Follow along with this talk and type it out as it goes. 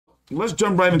let's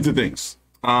jump right into things.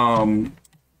 Let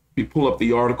me pull up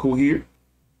the article here.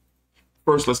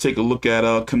 First, let's take a look at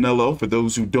Canelo, for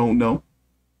those who don't know.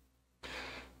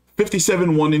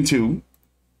 57-1-2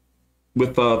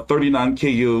 with 39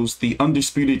 KOs, the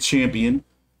undisputed champion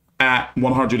at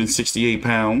 168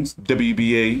 pounds,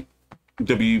 WBA,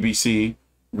 WBC,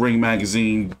 Ring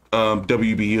Magazine,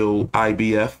 WBO,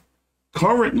 IBF.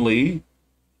 Currently,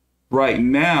 right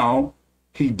now,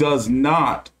 he does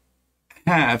not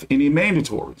have any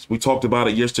mandatories. We talked about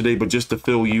it yesterday, but just to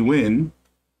fill you in,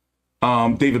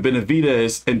 David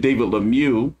Benavidez and David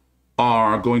Lemieux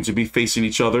are going to be facing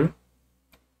each other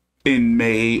in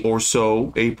May or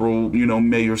so, April,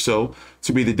 May or so,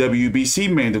 to be the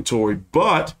WBC mandatory,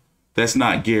 but that's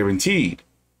not guaranteed.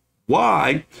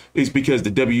 Why? Is because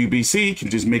the WBC can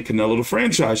just make Canelo the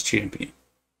franchise champion.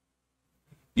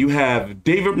 You have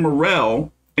David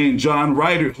Morrell and John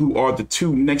Ryder, who are the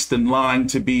two next in line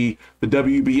to be the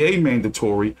WBA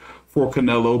mandatory for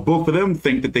Canelo. Both of them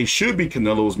think that they should be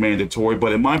Canelo's mandatory,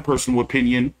 but in my personal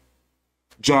opinion,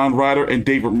 John Ryder and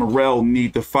David Morrell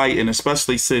need to fight, and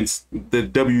especially since the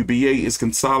WBA is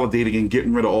consolidating and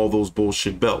getting rid of all those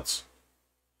bullshit belts.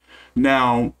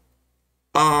 Now,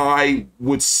 I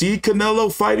would see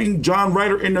Canelo fighting John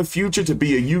Ryder in the future to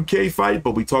be a UK fight,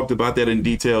 but we talked about that in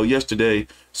detail yesterday,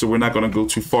 so we're not going to go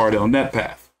too far down that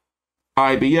path.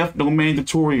 IBF, no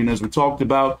mandatory, and as we talked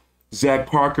about, Zach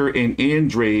Parker and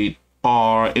Andrade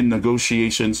are in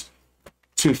negotiations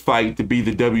to fight to be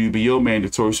the WBO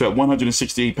mandatory. So at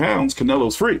 168 pounds,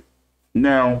 Canelo's free.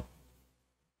 Now,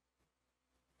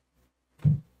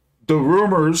 the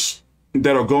rumors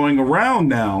that are going around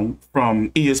now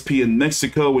from ESPN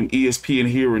Mexico and ESPN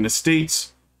here in the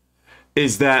States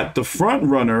is that the front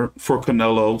runner for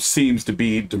Canelo seems to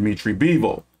be Dmitry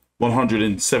Bivol,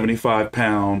 175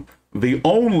 pound, the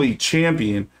only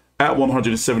champion at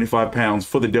 175 pounds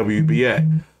for the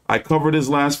WBA. I covered his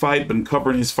last fight, been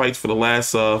covering his fights for the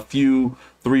last 3-4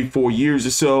 years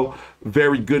or so.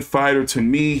 Very good fighter to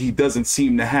me. He doesn't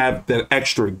seem to have that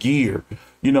extra gear.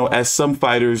 As some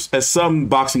fighters, as some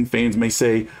boxing fans may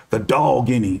say, the dog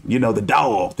in him, the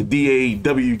dog, the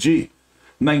DAWG.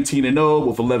 19-0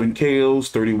 with 11 KOs,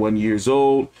 31 years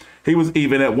old. He was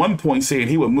even at one point saying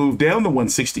he would move down to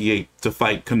 168 to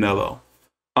fight Canelo.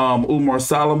 Umar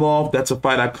Salamov, that's a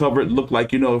fight I covered. Looked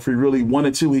like, if he really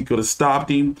wanted to, he could have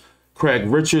stopped him. Craig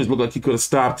Richards looked like he could have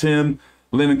stopped him.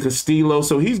 Lennon Castillo.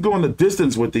 So he's going the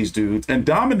distance with these dudes and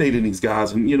dominating these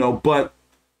guys. And, but,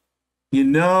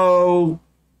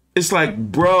 it's like,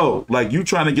 bro, like you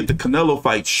trying to get the Canelo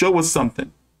fight. Show us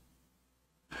something.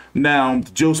 Now,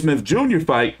 the Joe Smith Jr.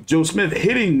 fight, Joe Smith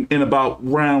hitting in about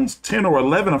rounds 10 or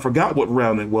 11. I forgot what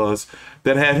round it was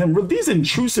that had him with these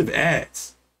intrusive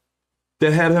ads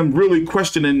that had him really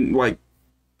questioning, like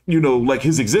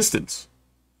his existence.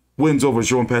 Wins over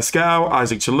Jean Pascal,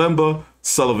 Isaac Chilemba,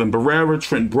 Sullivan Barrera,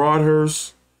 Trent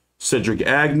Broadhurst, Cedric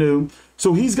Agnew.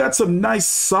 So he's got some nice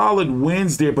solid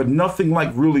wins there, but nothing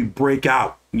like really break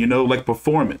out, like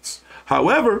performance.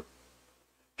 However,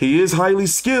 he is highly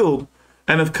skilled.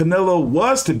 And if Canelo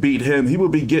was to beat him, he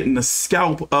would be getting the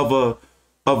scalp of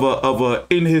a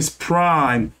in his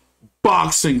prime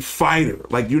boxing fighter.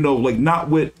 Like, like not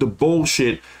with the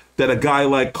bullshit that a guy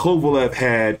like Kovalev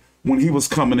had when he was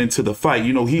coming into the fight.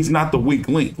 He's not the weak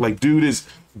link. Like, dude is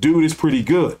pretty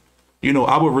good.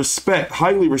 I would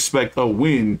highly respect a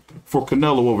win for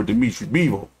Canelo over Dmitry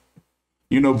Bivol.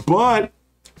 But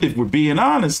if we're being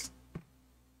honest,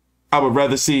 I would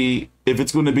rather see if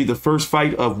it's going to be the first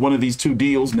fight of one of these two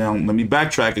deals. Now, let me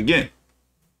backtrack again.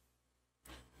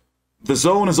 The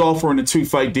DAZN is offering a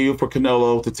 2-fight deal for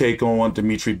Canelo to take on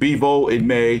Dmitry Bivol in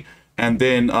May, and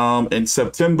then in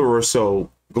September or so,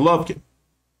 Golovkin.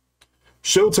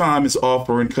 Showtime is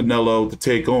offering Canelo to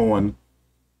take on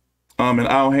an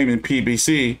Al Heyman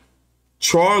PBC,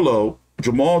 Charlo,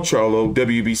 Jermall Charlo,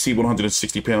 WBC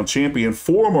 160-pound champion,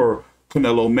 former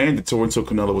Canelo mandatory until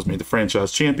Canelo was made the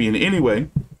franchise champion. Anyway,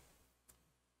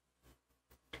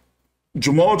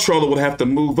 Jermall Charlo would have to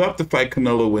move up to fight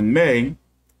Canelo in May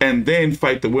and then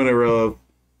fight the winner of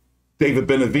David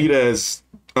Benavidez,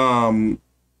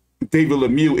 David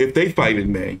Lemieux, if they fight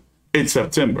in May, in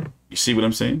September. You see what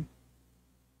I'm saying?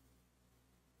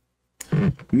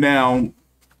 Now,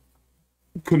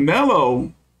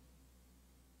 Canelo,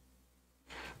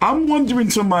 I'm wondering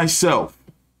to myself,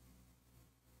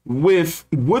 with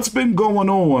what's been going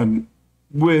on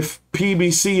with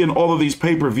PBC and all of these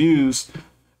pay-per-views,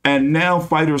 and now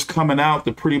fighters coming out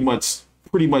to pretty much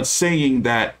saying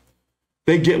that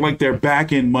they get like their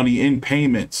back-end money in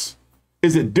payments.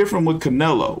 Is it different with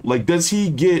Canelo? Like, does he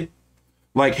get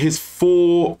like his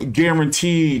full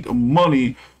guaranteed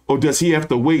money, Or does he have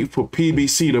to wait for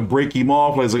PBC to break him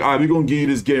off? Like, it's like, all right, we're going to give you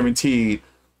this guaranteed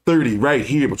 30 right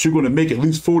here, but you're going to make at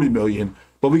least 40 million,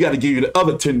 but we got to give you the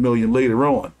other 10 million later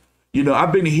on. You know,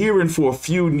 I've been hearing for a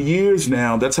few years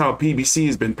now, that's how PBC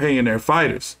has been paying their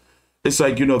fighters. It's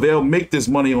like, you know, they'll make this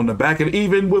money on the back. And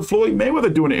even with Floyd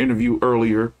Mayweather doing an interview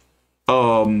earlier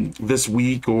this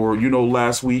week or, you know,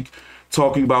 last week,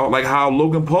 talking about like how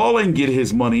Logan Paul ain't get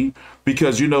his money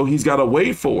because, you know, he's got to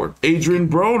wait for it. Adrian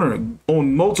Broner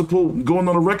going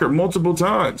on the record multiple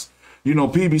times. You know,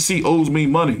 PBC owes me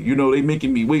money. You know, they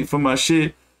making me wait for my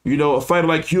shit. You know, a fighter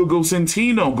like Hugo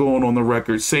Centeno going on the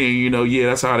record saying, you know, yeah,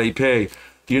 that's how they pay.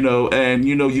 You know, and,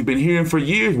 you know, you've been hearing for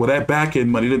years, well, that back end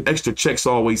money, them extra checks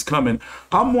always coming.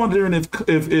 I'm wondering if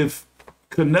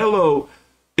Canelo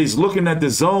is looking at the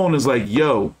zone as like,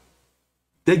 yo,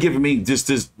 they're giving me just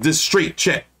this straight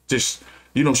check, just,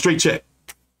 you know, straight check.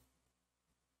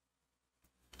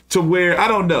 To where, I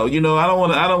don't know, you know, I don't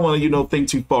want to, you know, think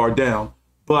too far down.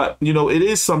 But, you know, it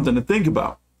is something to think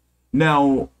about.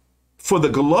 Now, for the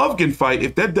Golovkin fight,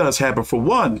 if that does happen, for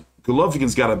one,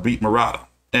 Golovkin's got to beat Murata.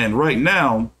 And right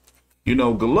now, you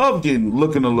know, Golovkin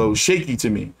looking a little shaky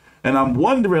to me. And I'm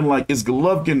wondering, like, is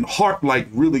Golovkin heart, like,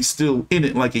 really still in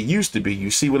it like it used to be? You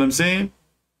see what I'm saying?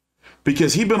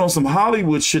 Because he been on some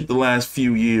Hollywood shit the last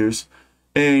few years,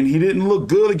 and he didn't look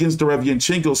good against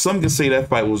Derevianchenko. Some can say that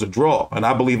fight was a draw, and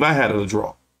I believe I had it a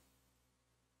draw.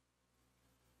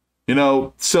 You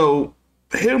know, so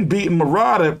him beating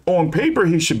Murata, on paper,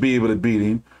 he should be able to beat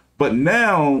him. But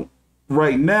now,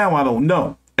 right now, I don't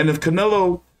know. And if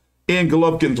Canelo and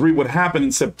Golovkin 3 would happen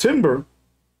in September,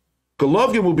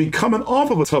 Golovkin will be coming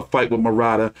off of a tough fight with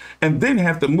Murata and then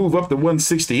have to move up to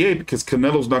 168 because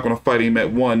Canelo's not going to fight him at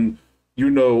 60.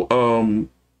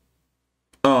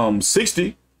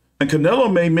 And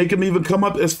Canelo may make him even come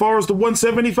up as far as the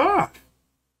 175.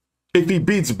 If he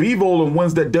beats Bivol and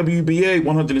wins that WBA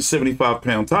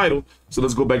 175-pound title. So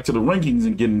let's go back to the rankings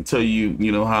and get and tell you,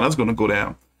 you know, how that's going to go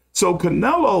down. So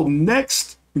Canelo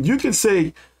next, you can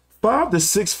say 5 to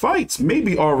 6 fights may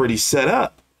be already set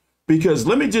up. Because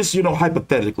let me just, you know,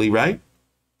 hypothetically, right?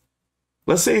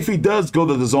 Let's say if he does go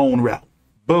to the zone route,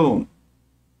 boom.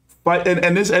 Fight,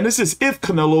 and this is if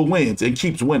Canelo wins and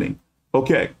keeps winning.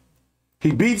 Okay.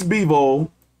 He beats Bivol,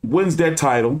 wins that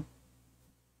title.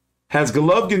 Has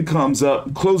Golovkin comes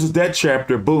up, closes that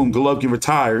chapter, boom, Golovkin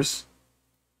retires.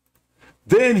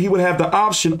 Then he would have the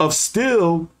option of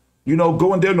still, you know,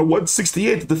 going down to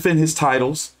 168 to defend his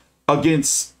titles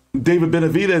against David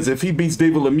Benavidez. If he beats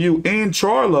David Lemieux and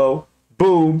Charlo,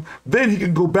 boom, then he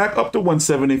can go back up to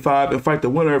 175 and fight the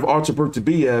winner of Artur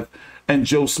Beterbiev and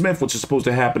Joe Smith, which is supposed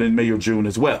to happen in May or June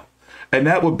as well. And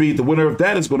that would be, the winner of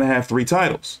that is going to have 3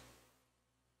 titles.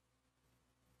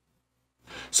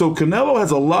 So Canelo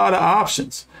has a lot of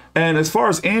options. And as far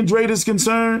as Andrade is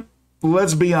concerned,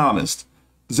 let's be honest.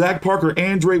 Zach Parker,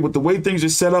 Andrade, with the way things are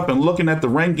set up and looking at the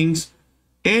rankings,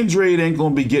 Andrade ain't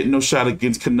going to be getting no shot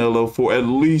against Canelo for at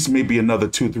least maybe another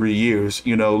 2-3 years,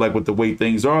 you know, like with the way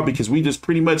things are, because we just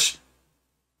pretty much,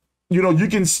 you know, you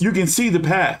can see the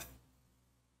path.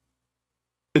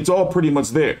 It's all pretty much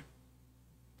there.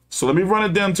 So let me run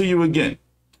it down to you again.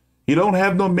 You don't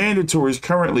have no mandatories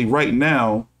currently right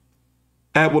now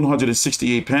at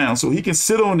 168 pounds, so he can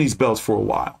sit on these belts for a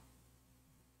while.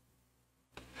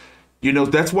 You know,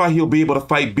 that's why he'll be able to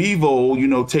fight Bivol, you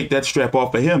know, take that strap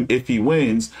off of him if he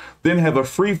wins, then have a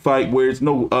free fight where it's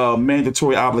no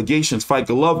mandatory obligations, fight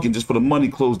Golovkin just for the money,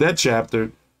 close that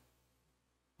chapter.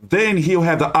 Then he'll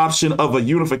have the option of a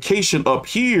unification up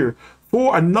here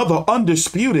for another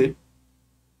undisputed,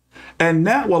 and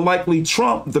that will likely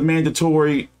trump the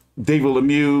mandatory David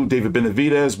Lemieux, David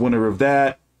Benavidez, winner of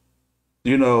that.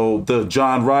 You know, the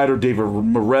John Ryder, David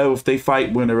Morrell, if they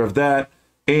fight, winner of that.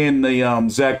 And the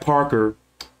Zach Parker,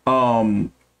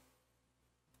 Andre,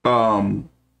 and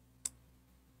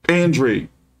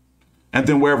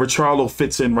then wherever Charlo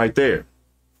fits in right there.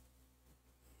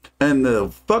 And the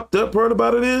fucked up part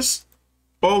about it is,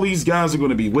 all these guys are going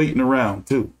to be waiting around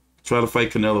too, try to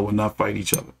fight Canelo and not fight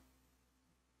each other.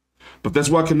 But that's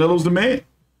why Canelo's the man.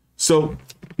 So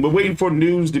we're waiting for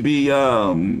news to be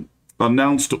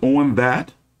announced on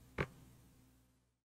that.